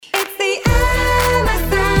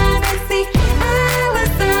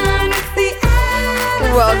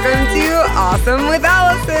Awesome with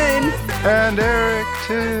Allison. And Eric,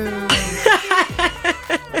 too.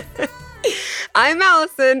 I'm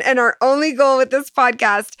Allison, and our only goal with this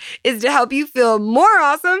podcast is to help you feel more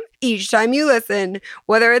awesome each time you listen.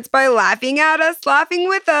 Whether it's by laughing at us, laughing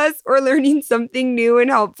with us, or learning something new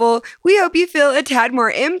and helpful, we hope you feel a tad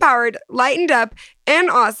more empowered, lightened up,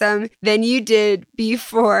 and awesome than you did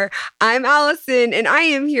before. I'm Allison, and I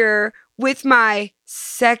am here with my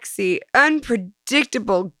sexy,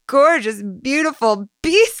 unpredictable, gorgeous, beautiful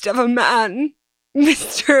beast of a man,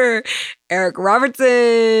 Mr. Eric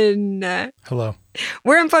Robertson. Hello.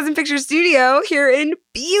 We're in Pleasant Pictures Studio here in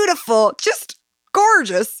beautiful, just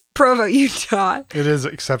gorgeous Provo, Utah. It is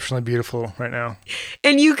exceptionally beautiful right now.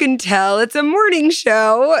 And you can tell it's a morning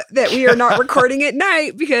show that we are not recording at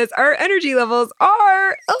night because our energy levels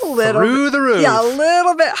are a little through the roof. Yeah, a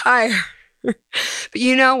little bit higher. But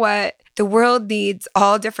you know what? The world needs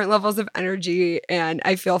all different levels of energy, and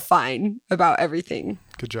I feel fine about everything.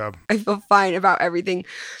 Good job. I feel fine about everything.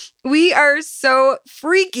 We are so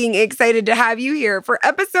freaking excited to have you here for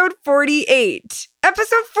episode 48.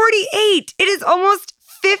 Episode 48! It is almost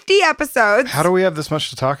 50 episodes. How do we have this much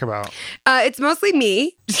to talk about? It's mostly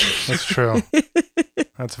me. That's true.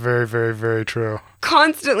 That's very, very, very true.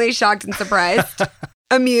 Constantly shocked and surprised,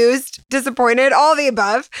 amused, disappointed, all the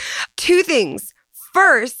above. Two things.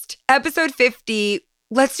 First, episode 50,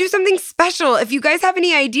 let's do something special. If you guys have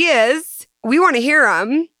any ideas, we want to hear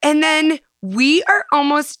them. And then we are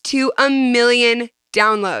almost to 1 million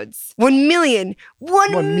downloads. 1 million.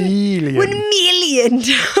 1 million. 1 million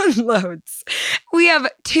downloads. We have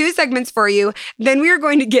 2 segments for you. Then we are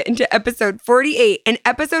going to get into episode 48. And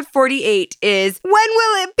episode 48 is When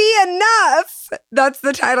Will It Be Enough? That's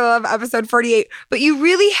the title of episode 48. But you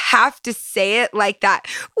really have to say it like that.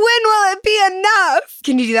 When will it be enough?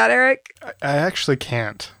 Can you do that, Eric? I actually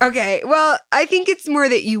can't. Okay. Well, I think it's more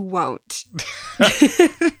that you won't.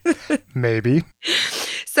 Maybe.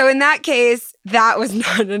 So in that case, that was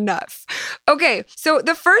not enough. Okay, so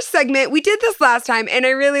the first segment, we did this last time and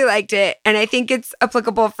I really liked it and I think it's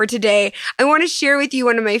applicable for today. I want to share with you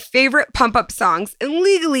one of my favorite pump-up songs, and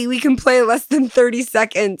legally we can play less than 30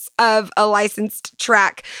 seconds of a licensed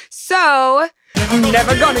track. So,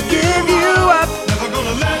 never gonna give you up. Never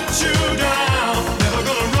gonna let you down. Never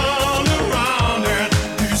gonna run around and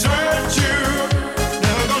desert you.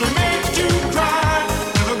 Never gonna make you cry.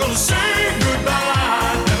 Never gonna say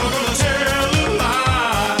goodbye. Never gonna tell a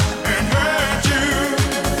lie and hurt you.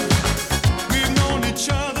 We've known each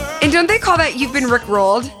other. And don't they call that You've Been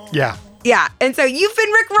Rickrolled? Yeah, Yeah, and so you've been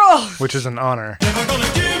Rickrolled. which is an honor. Never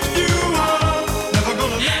gonna give you up. Never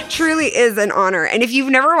gonna let Truly is an honor. And if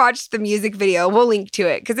you've never watched the music video, we'll link to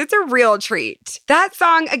it because it's a real treat. That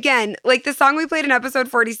song, again, like the song we played in episode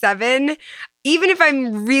 47, even if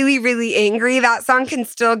I'm really, really angry, that song can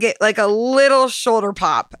still get like a little shoulder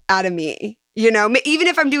pop out of me. You know, even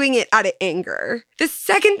if I'm doing it out of anger. The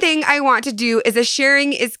second thing I want to do is a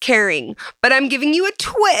sharing is caring, but I'm giving you a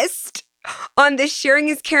twist on this sharing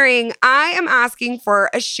is caring. I am asking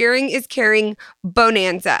for a sharing is caring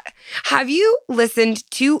bonanza. Have you listened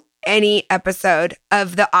to any episode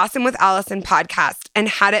of the Awesome with Allison podcast and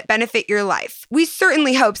had it benefit your life? We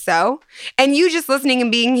certainly hope so. And you just listening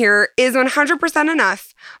and being here is 100%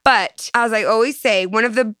 enough. But as I always say, one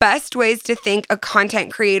of the best ways to thank a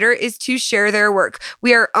content creator is to share their work.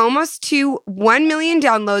 We are almost to 1 million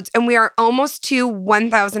downloads and we are almost to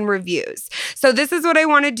 1,000 reviews. So this is what I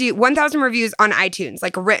want to do. 1,000 reviews on iTunes,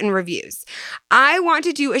 like written reviews. I want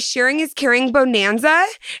to do a sharing is caring bonanza.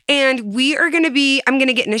 And I'm going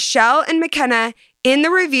to get Nichelle and McKenna in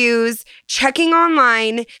the reviews, checking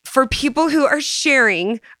online for people who are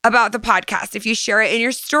sharing about the podcast. If you share it in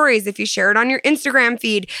your stories, if you share it on your Instagram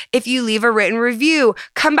feed, if you leave a written review,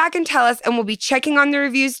 come back and tell us and we'll be checking on the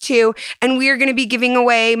reviews too. And we are going to be giving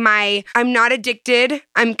away my I'm Not Addicted,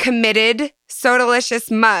 I'm Committed So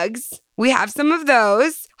Delicious mugs. We have some of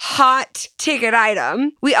those. Hot ticket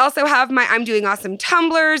item. We also have my I'm Doing Awesome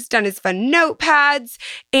tumblers, Done as Fun notepads.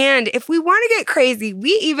 And if we want to get crazy,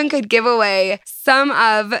 we even could give away some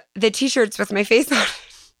of the t-shirts with my face on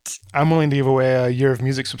it. I'm willing to give away a year of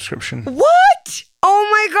music subscription. What? Oh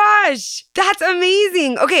my gosh. That's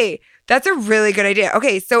amazing. Okay. That's a really good idea.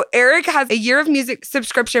 Okay. So Eric has a year of music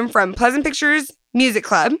subscription from Pleasant Pictures Music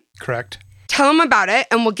Club. Correct. Tell him about it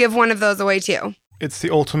and we'll give one of those away too. It's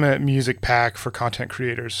the ultimate music pack for content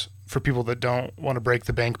creators, for people that don't want to break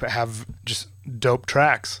the bank but have just dope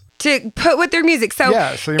tracks. to put with their music. So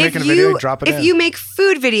Yeah, so you're if making a video, drop it in. If you make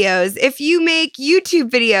food videos, if you make YouTube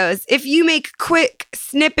videos, if you make quick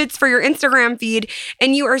snippets for your Instagram feed,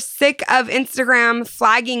 and you are sick of Instagram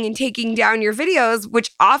flagging and taking down your videos,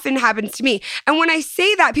 which often happens to me. And when I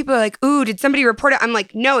say that, people are like, ooh, did somebody report it? I'm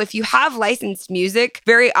like, no, if you have licensed music,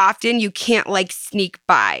 very often you can't like sneak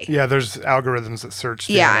by. Yeah, there's algorithms that search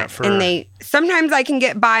the Yeah, internet for... and sometimes I can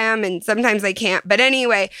get by them and sometimes I can't. But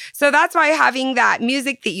anyway, so that's why having that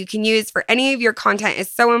music that you can use for any of your content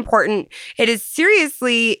is so important. It has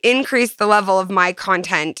seriously increased the level of my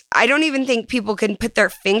content. I don't even think people can put their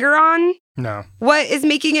finger on No. what is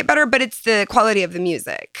making it better, but it's the quality of the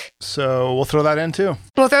music. So we'll throw that in too.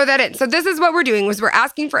 We'll throw that in. So this is what we're doing was we're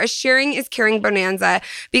asking for a sharing is caring bonanza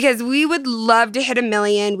because we would love to hit 1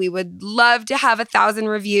 million. We would love to have 1,000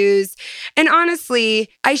 reviews. And honestly,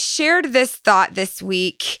 I shared this thought this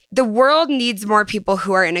week. The world needs more people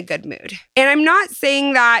who are in a good mood. And I'm not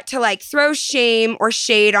saying that to like throw shame or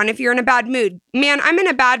shade on if you're in a bad mood. Man, I'm in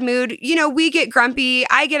a bad mood. You know, we get grumpy.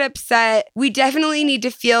 I get upset. We definitely need to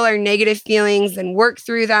feel our negative feelings and work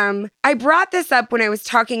through them. I brought this up when I was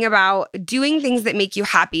talking about doing things that make you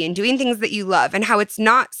happy and doing things that you love and how it's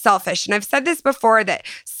not selfish. And I've said this before that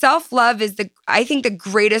self-love is I think the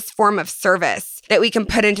greatest form of service that we can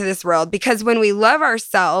put into this world, because when we love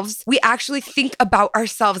ourselves, we actually think about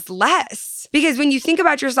ourselves less. Because when you think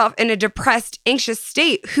about yourself in a depressed, anxious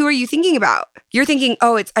state, who are you thinking about? You're thinking,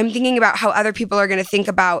 I'm thinking about how other people are going to think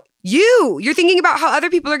about you. You're thinking about how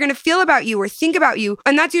other people are going to feel about you or think about you.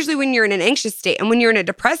 And that's usually when you're in an anxious state. And when you're in a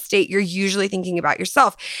depressed state, you're usually thinking about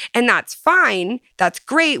yourself. And that's fine. That's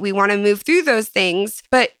great. We want to move through those things.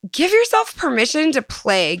 But give yourself permission to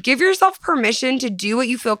play. Give yourself permission to do what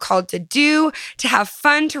you feel called to do, to have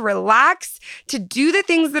fun, to relax, to do the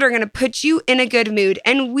things that are going to put you in a good mood.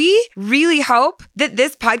 And we really hope that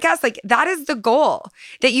this podcast, like that is the goal,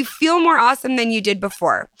 that you feel more awesome than you did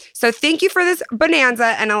before. So thank you for this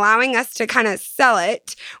bonanza and allowing us to kind of sell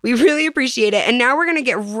it. We really appreciate it. And now we're going to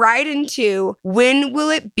get right into when will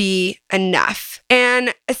it be enough?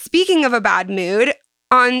 And speaking of a bad mood,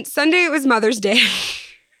 on Sunday it was Mother's Day.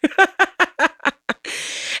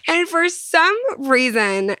 And for some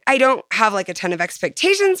reason, I don't have like a ton of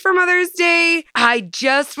expectations for Mother's Day. I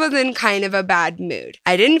just was in kind of a bad mood.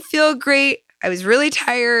 I didn't feel great. I was really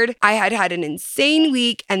tired. I had an insane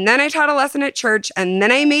week. And then I taught a lesson at church. And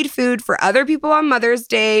then I made food for other people on Mother's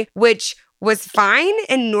Day, which was fine.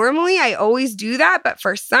 And normally I always do that. But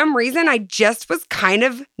for some reason, I just was kind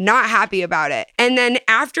of not happy about it. And then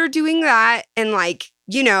after doing that and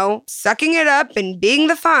sucking it up and being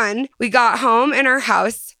the fun, we got home and our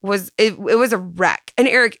house was a wreck. And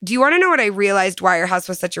Eric, do you want to know what I realized why our house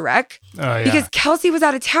was such a wreck? Yeah. Because Kelsey was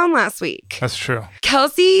out of town last week. That's true.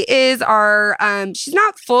 Kelsey is our, she's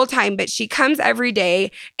not full-time, but she comes every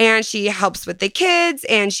day and she helps with the kids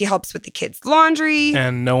and she helps with the kids' laundry.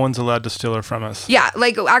 And no one's allowed to steal her from us. Yeah,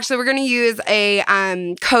 actually we're going to use a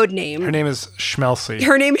code name. Her name is Schmelzy.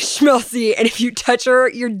 Her name is Schmelzy, and if you touch her,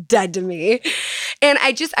 you're dead to me. And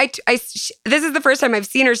this is the first time I've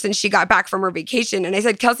seen her since she got back from her vacation. And I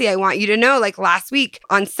said, Kelsey, I want you to know, last week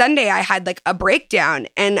on Sunday, I had a breakdown,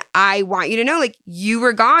 and I want you to know, you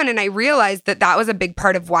were gone. And I realized that was a big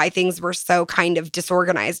part of why things were so kind of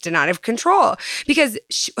disorganized and out of control, because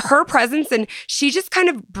her presence, and she just kind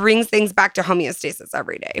of brings things back to homeostasis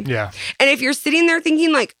every day. Yeah. And if you're sitting there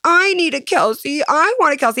thinking I need a Kelsey, I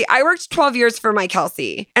want a Kelsey. I worked 12 years for my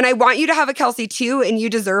Kelsey, and I want you to have a Kelsey too, and you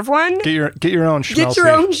deserve one. Get your own Schmelzy. Get your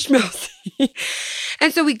own Schmelzy.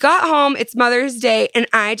 And so we got home, it's Mother's Day, and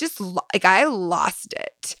I just, I lost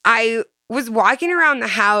it. I was walking around the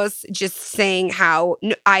house just saying how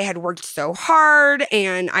I had worked so hard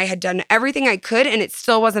and I had done everything I could, and it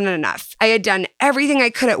still wasn't enough. I had done everything I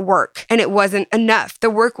could at work, and it wasn't enough. The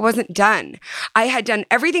work wasn't done. I had done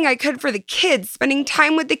everything I could for the kids, spending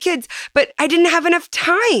time with the kids, but I didn't have enough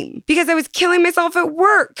time because I was killing myself at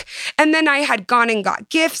work. And then I had gone and got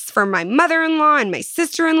gifts for my mother-in-law and my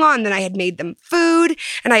sister-in-law, and then I had made them food,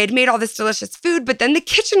 and I had made all this delicious food, but then the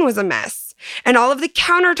kitchen was a mess. And all of the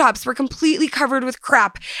countertops were completely covered with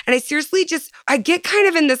crap. And I seriously I get kind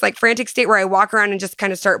of in this frantic state where I walk around and just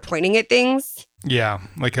kind of start pointing at things. Yeah,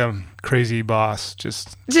 like a crazy boss.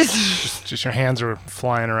 Just your hands are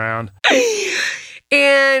flying around.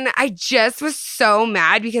 And I just was so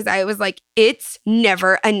mad because I was like, it's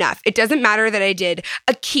never enough. It doesn't matter that I did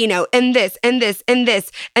a keynote and this and this and this,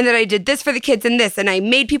 and that I did this for the kids and this, and I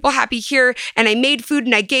made people happy here, and I made food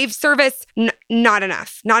and I gave service. Not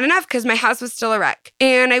enough. Not enough, because my house was still a wreck.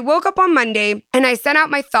 And I woke up on Monday and I sent out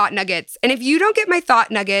my thought nuggets. And if you don't get my thought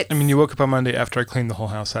nuggets... I mean, you woke up on Monday after I cleaned the whole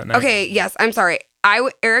house that night. Okay, yes, I'm sorry.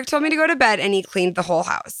 Eric told me to go to bed and he cleaned the whole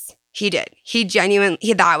house. He did.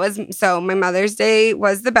 So my Mother's Day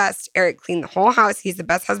was the best. Eric cleaned the whole house. He's the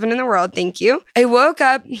best husband in the world. Thank you. I woke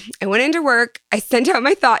up, I went into work. I sent out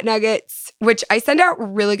my thought nuggets, which I send out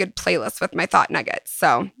really good playlists with my thought nuggets.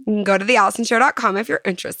 So you can go to theallisonshow.com if you're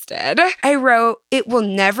interested. I wrote, it will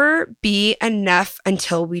never be enough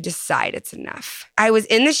until we decide it's enough. I was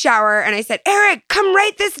in the shower and I said, Eric, come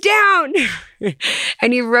write this down.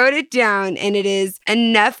 And he wrote it down, and it is,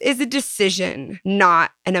 enough is a decision,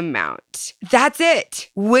 not an amount. That's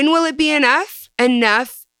it. When will it be enough?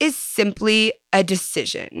 Enough is simply a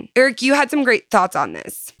decision. Eric, you had some great thoughts on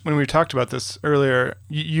this. When we talked about this earlier,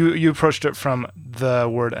 you approached it from the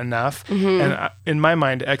word enough. And in my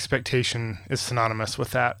mind, expectation is synonymous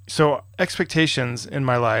with that. So expectations in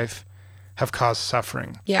my life have caused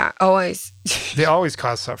suffering. Yeah, always. They always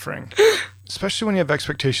cause suffering, especially when you have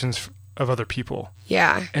expectations of other people.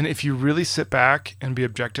 Yeah. And if you really sit back and be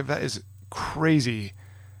objective, that is crazy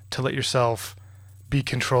to let yourself be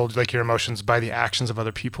controlled, like your emotions, by the actions of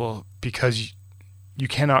other people, because you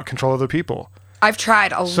cannot control other people. I've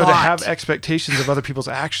tried a lot. So to have expectations of other people's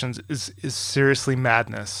actions is seriously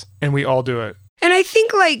madness. And we all do it. And I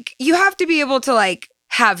think like you have to be able to like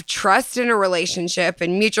have trust in a relationship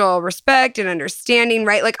and mutual respect and understanding,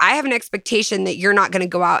 right? Like I have an expectation that you're not going to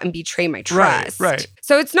go out and betray my trust. Right.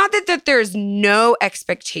 So it's not that there's no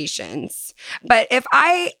expectations, but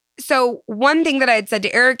so one thing that I had said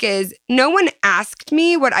to Eric is no one asked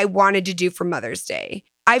me what I wanted to do for Mother's Day.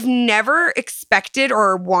 I've never expected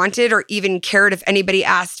or wanted or even cared if anybody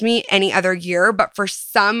asked me any other year, but for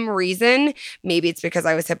some reason, maybe it's because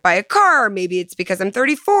I was hit by a car, maybe it's because I'm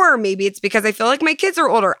 34, maybe it's because I feel like my kids are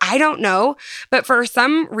older. I don't know. But for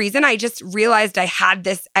some reason, I just realized I had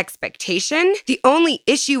this expectation. The only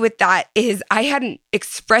issue with that is I hadn't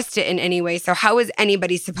expressed it in any way. So how is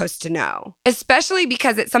anybody supposed to know? Especially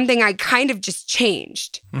because it's something I kind of just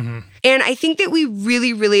changed. And I think that we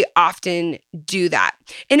really, really often do that.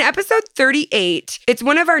 In episode 38, it's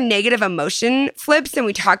one of our negative emotion flips, and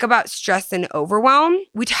we talk about stress and overwhelm.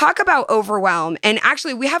 We talk about overwhelm, and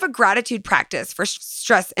actually we have a gratitude practice for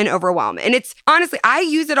stress and overwhelm. And it's honestly, I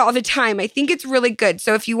use it all the time. I think it's really good.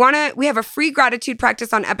 So if you want to, we have a free gratitude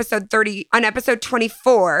practice on episode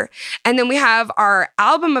 24. And then we have our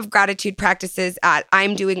album of gratitude practices at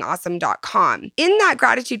imdoingawesome.com. In that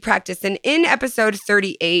gratitude practice and in episode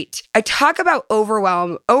 38, I talk about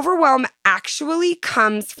overwhelm. Overwhelm actually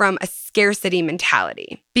comes from a scarcity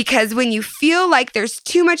mentality. Because when you feel like there's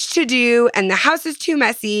too much to do and the house is too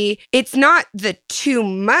messy, it's not the too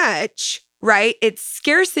much, right? It's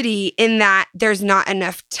scarcity in that there's not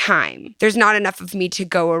enough time. There's not enough of me to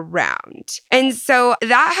go around. And so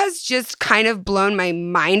that has just kind of blown my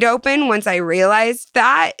mind open once I realized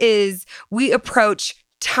that is we approach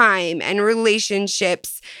time and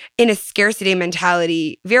relationships in a scarcity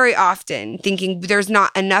mentality very often, thinking there's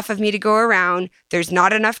not enough of me to go around. There's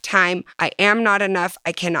not enough time. I am not enough.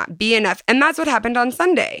 I cannot be enough. And that's what happened on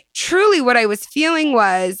Sunday. Truly, what I was feeling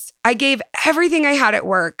was I gave everything I had at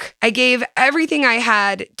work. I gave everything I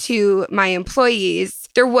had to my employees.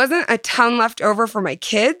 There wasn't a ton left over for my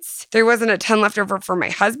kids. There wasn't a ton left over for my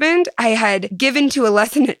husband. I had given to a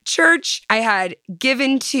lesson at church. I had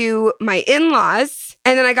given to my in-laws.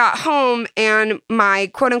 And then I got home and my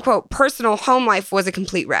quote unquote personal home life was a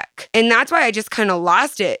complete wreck. And that's why I just kind of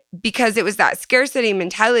lost it, because it was that scarcity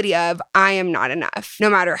mentality of I am not enough. No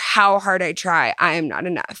matter how hard I try, I am not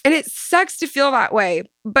enough. And it sucks to feel that way,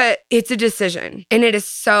 but it's a decision. And it is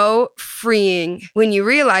so freeing when you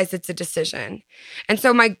realize it's a decision. And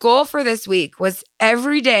so my goal for this week was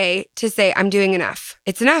every day to say, I'm doing enough.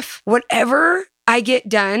 It's enough. Whatever I get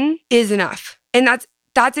done is enough. And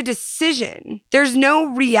that's a decision. There's no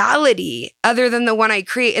reality other than the one I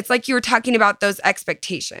create. It's like you were talking about those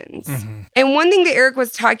expectations. And one thing that Eric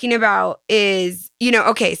was talking about is,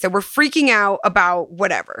 okay, so we're freaking out about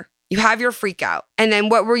whatever. You have your freak out. And then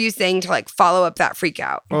what were you saying to like follow up that freak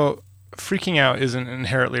out? Well, freaking out isn't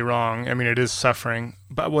inherently wrong. I mean, it is suffering.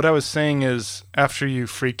 But what I was saying is after you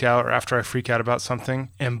freaked out, or after I freak out about something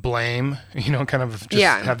and blame, kind of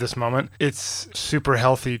just have this moment, it's super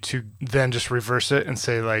healthy to then just reverse it and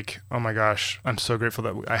say like, oh my gosh, I'm so grateful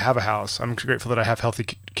that I have a house. I'm grateful that I have healthy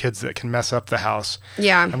kids that can mess up the house.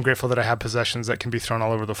 Yeah. I'm grateful that I have possessions that can be thrown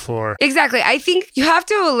all over the floor. Exactly. I think you have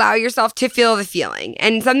to allow yourself to feel the feeling.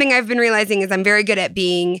 And something I've been realizing is I'm very good at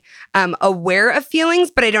being aware of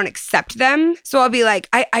feelings, but I don't accept them. So I'll be like,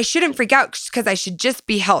 I shouldn't freak out because I should just just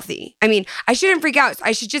be healthy. I mean, I shouldn't freak out.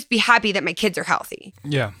 I should just be happy that my kids are healthy.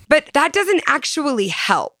 Yeah. But that doesn't actually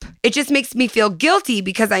help. It just makes me feel guilty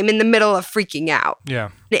because I'm in the middle of freaking out. Yeah.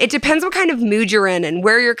 It depends what kind of mood you're in and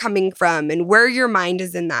where you're coming from and where your mind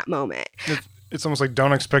is in that moment. It's almost like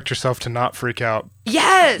don't expect yourself to not freak out.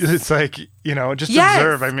 Yes. It's like, just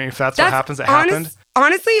observe. I mean, if that's what happens, it happens.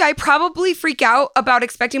 Honestly, I probably freak out about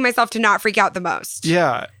expecting myself to not freak out the most.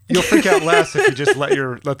 Yeah. You'll freak out less if you just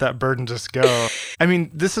let that burden just go. I mean,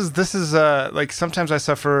 this is like sometimes I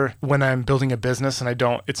suffer when I'm building a business and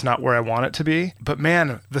it's not where I want it to be. But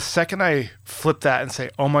man, the second I flip that and say,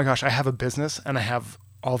 oh my gosh, I have a business and I have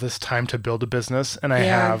all this time to build a business and I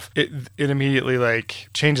have it immediately like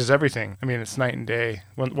changes everything. I mean, it's night and day.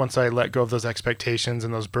 Once I let go of those expectations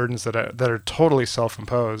and those burdens that are totally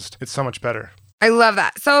self-imposed, it's so much better. I love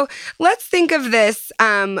that. So let's think of this.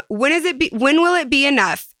 When will it be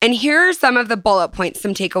enough? And here are some of the bullet points,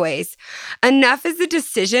 some takeaways. Enough is a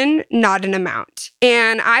decision, not an amount.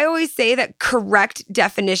 And I always say that correct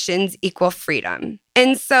definitions equal freedom.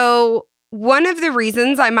 And so one of the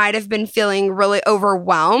reasons I might have been feeling really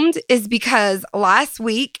overwhelmed is because last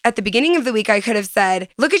week, at the beginning of the week, I could have said,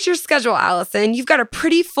 look at your schedule, Allison. You've got a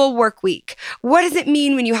pretty full work week. What does it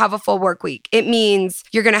mean when you have a full work week? It means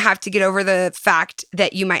you're going to have to get over the fact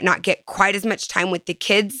that you might not get quite as much time with the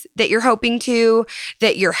kids that you're hoping to,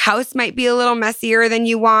 that your house might be a little messier than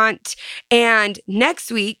you want. And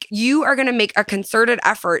next week, you are going to make a concerted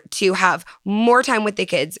effort to have more time with the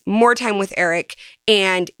kids, more time with Eric,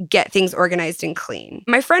 and get things organized and clean.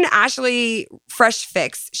 My friend Ashley Fresh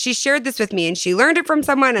Fix, she shared this with me and she learned it from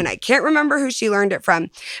someone and I can't remember who she learned it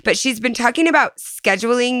from, but she's been talking about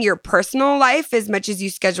scheduling your personal life as much as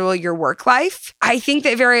you schedule your work life. I think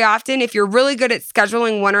that very often if you're really good at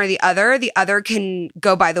scheduling one or the other can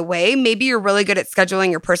go by the way. Maybe you're really good at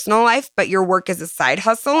scheduling your personal life, but your work is a side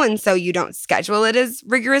hustle and so you don't schedule it as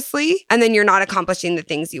rigorously and then you're not accomplishing the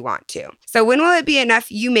things you want to. So when will it be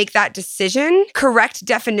enough? You make that decision. Correct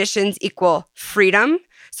definitions equal freedom.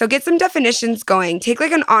 So get some definitions going. Take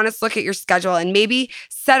like an honest look at your schedule and maybe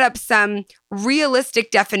set up some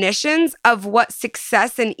realistic definitions of what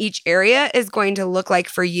success in each area is going to look like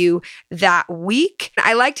for you that week.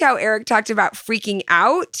 I liked how Eric talked about freaking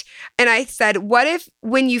out. And I said, what if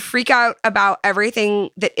when you freak out about everything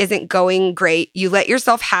that isn't going great, you let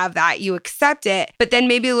yourself have that, you accept it, but then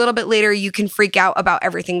maybe a little bit later you can freak out about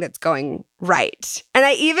everything that's going right. And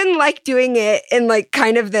I even like doing it in like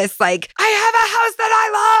kind of this like, I have a house that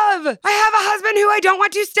I love. I have a husband who I don't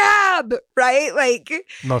want to stab, right? Like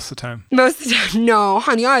most of the time. No,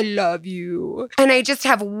 honey, I love you. And I just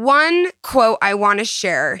have one quote I want to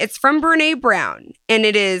share. It's from Brené Brown, and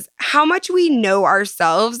it is, how much we know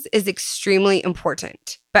ourselves is extremely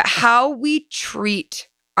important, but how we treat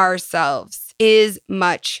ourselves is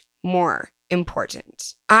much more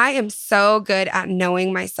important. I am so good at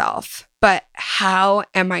knowing myself, but how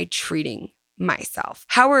am I treating myself?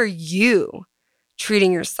 How are you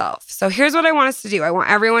treating yourself? So here's what I want us to do. I want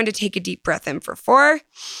everyone to take a deep breath in for 4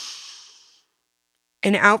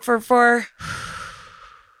 and out for 4.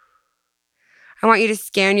 I want you to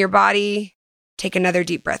scan your body. Take another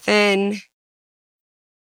deep breath in,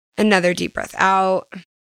 another deep breath out.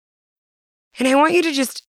 And I want you to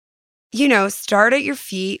just, start at your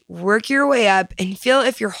feet, work your way up, and feel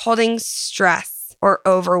if you're holding stress or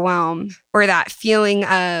overwhelm or that feeling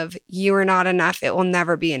of you are not enough, it will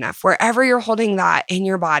never be enough. Wherever you're holding that in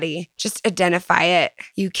your body, just identify it.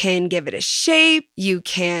 You can give it a shape. You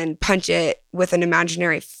can punch it with an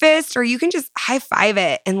imaginary fist, or you can just high five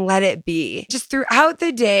it and let it be. Just throughout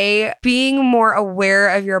the day, being more aware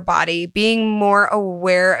of your body, being more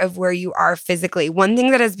aware of where you are physically. One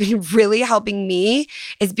thing that has been really helping me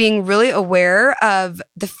is being really aware of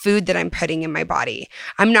the food that I'm putting in my body.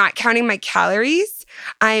 I'm not counting my calories.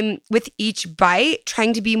 I'm with each bite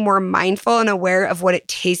trying to be more mindful and aware of what it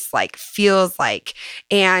tastes like, feels like.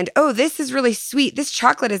 And, oh, this is really sweet. This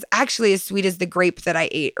chocolate is actually as sweet as the grape that I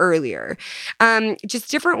ate earlier. Just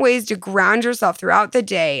different ways to ground yourself throughout the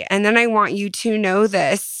day. And then I want you to know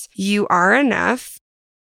this. You are enough.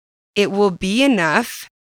 It will be enough.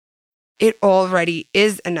 It already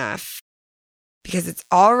is enough because it's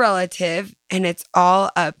all relative and it's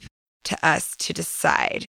all up to us to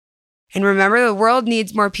decide. And remember, the world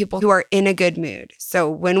needs more people who are in a good mood. So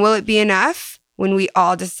when will it be enough? When we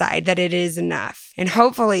all decide that it is enough. And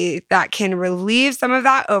hopefully that can relieve some of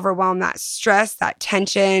that overwhelm, that stress, that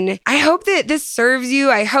tension. I hope that this serves you.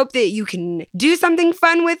 I hope that you can do something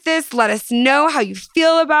fun with this. Let us know how you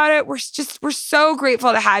feel about it. We're so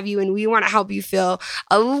grateful to have you, and we want to help you feel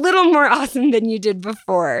a little more awesome than you did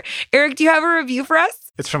before. Eric, do you have a review for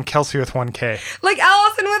us? It's from Kelsey with 1K. Like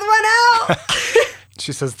Allison with 1L.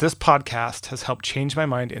 She says, this podcast has helped change my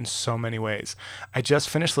mind in so many ways. I just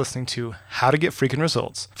finished listening to How to Get Freaking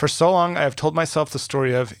Results. For so long, I have told myself the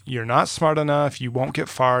story of, you're not smart enough, you won't get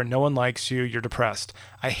far, no one likes you, you're depressed.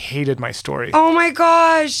 I hated my story. Oh my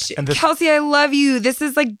gosh. Kelsey, I love you. This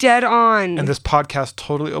is like dead on. And this podcast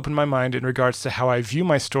totally opened my mind in regards to how I view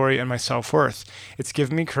my story and my self-worth. It's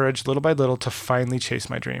given me courage little by little to finally chase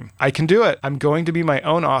my dream. I can do it. I'm going to be my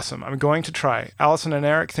own awesome. I'm going to try. Allison and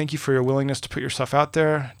Eric, thank you for your willingness to put yourself out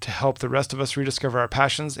there to help the rest of us rediscover our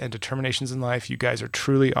passions and determinations in life. You guys are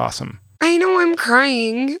truly awesome. I know I'm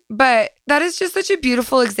crying, but that is just such a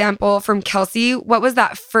beautiful example from Kelsey. What was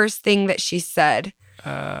that first thing that she said?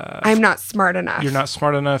 I'm not smart enough. You're not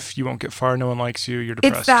smart enough. You won't get far. No one likes you. You're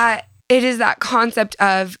depressed. It is that concept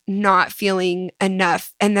of not feeling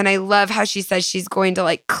enough. And then I love how she says she's going to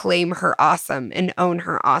like claim her awesome and own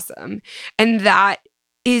her awesome. And that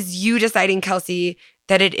is you deciding, Kelsey,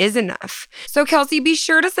 that it is enough. So Kelsey, be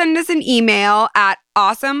sure to send us an email at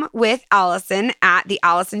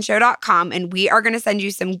awesomewithallison@theallisonshow.com, and we are going to send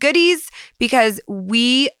you some goodies because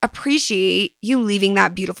we appreciate you leaving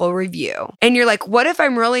that beautiful review. And you're like, what if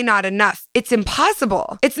I'm really not enough? It's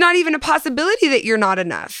impossible. It's not even a possibility that you're not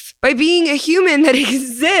enough. By being a human that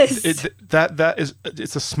exists.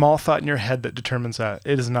 It's a small thought in your head that determines that.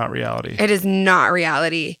 It is not reality. It is not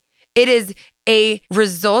reality. It is a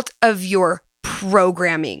result of your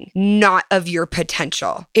programming, not of your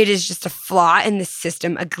potential. It is just a flaw in the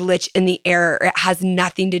system, a glitch in the error. It has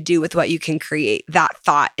nothing to do with what you can create. That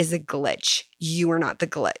thought is a glitch. You are not the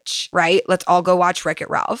glitch, right? Let's all go watch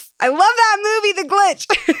Wreck-It Ralph. I love that movie, The Glitch.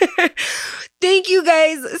 Thank you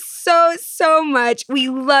guys so much. We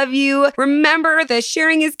love you. Remember, the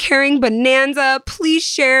sharing is caring bonanza. Please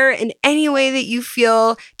share in any way that you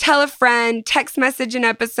feel. Tell a friend, text message an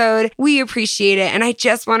episode. We appreciate it. And I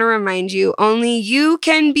just want to remind you, only you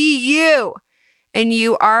can be you. And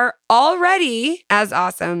you are already as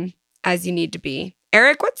awesome as you need to be.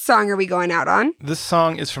 Eric, what song are we going out on? This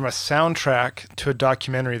song is from a soundtrack to a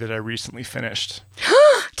documentary that I recently finished.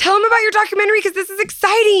 Tell them about your documentary because this is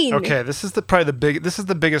exciting. Okay, this is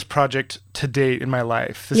the biggest project to date in my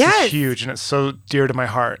life. This is huge and it's so dear to my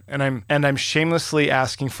heart. And I'm shamelessly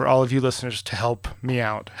asking for all of you listeners to help me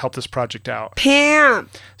out, help this project out. Pam.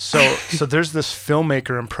 So there's this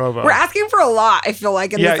filmmaker in Provo. We're asking for a lot, I feel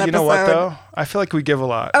like, in this episode. Yeah, you know what though? I feel like we give a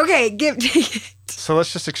lot. Okay, So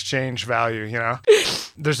let's just exchange value, you know?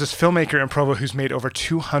 There's this filmmaker in Provo who's made over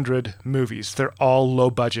 200 movies. They're all low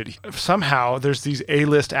budget. Somehow, there's these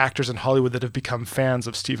A-list actors in Hollywood that have become fans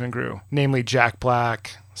of Stephen Grew, namely Jack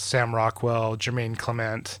Black, Sam Rockwell, Jermaine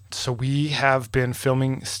Clement. So we have been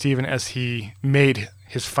filming Stephen as he made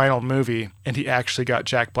his final movie, and he actually got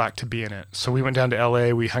Jack Black to be in it. So we went down to LA,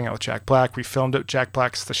 we hung out with Jack Black, we filmed it. Jack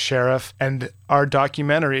Black's the sheriff, and our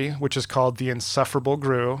documentary, which is called The Insufferable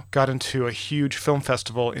Grew, got into a huge film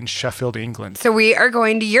festival in Sheffield, England. So we are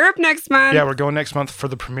going to Europe next month. Yeah, we're going next month for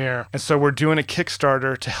the premiere. And so we're doing a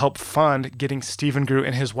Kickstarter to help fund getting Stephen Grew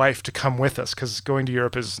and his wife to come with us, because going to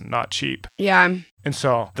Europe is not cheap. Yeah. And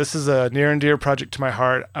so this is a near and dear project to my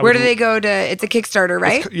heart. Where do they go to? It's a Kickstarter,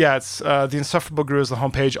 right? It's The Insufferable Grew is the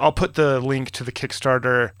homepage. I'll put the link to the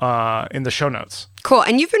Kickstarter in the show notes. Cool.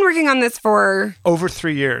 And you've been working on this for over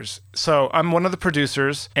 3 years. So I'm one of the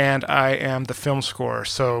producers and I am the film score.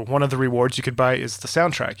 So one of the rewards you could buy is the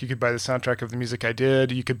soundtrack. You could buy the soundtrack of the music I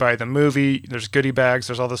did. You could buy the movie. There's goodie bags.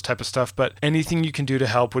 There's all this type of stuff. But anything you can do to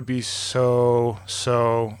help would be so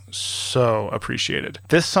appreciated.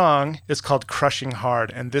 This song is called Crushing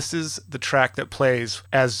Hard. And this is the track that plays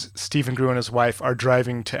as Stephen Grew and his wife are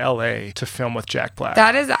driving to LA to film with Jack Black.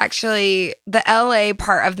 That is actually the LA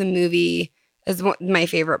part of the movie is my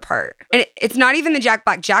favorite part. And it's not even the Jack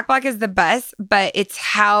Black. Jack Black is the best, but it's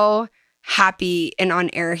how happy and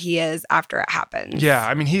on air he is after it happens. Yeah,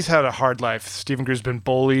 I mean, he's had a hard life. Stephen Grew's been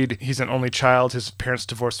bullied. He's an only child. His parents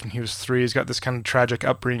divorced when he was 3. He's got this kind of tragic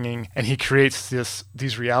upbringing, and he creates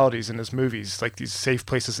these realities in his movies, like these safe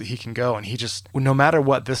places that he can go. And he just, no matter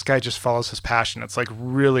what, this guy just follows his passion. It's like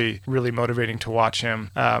really, really motivating to watch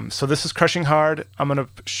him. So this is Crushing Hard. I'm going to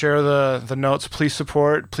share the notes. Please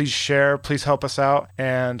support, please share, please help us out.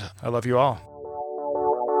 And I love you all.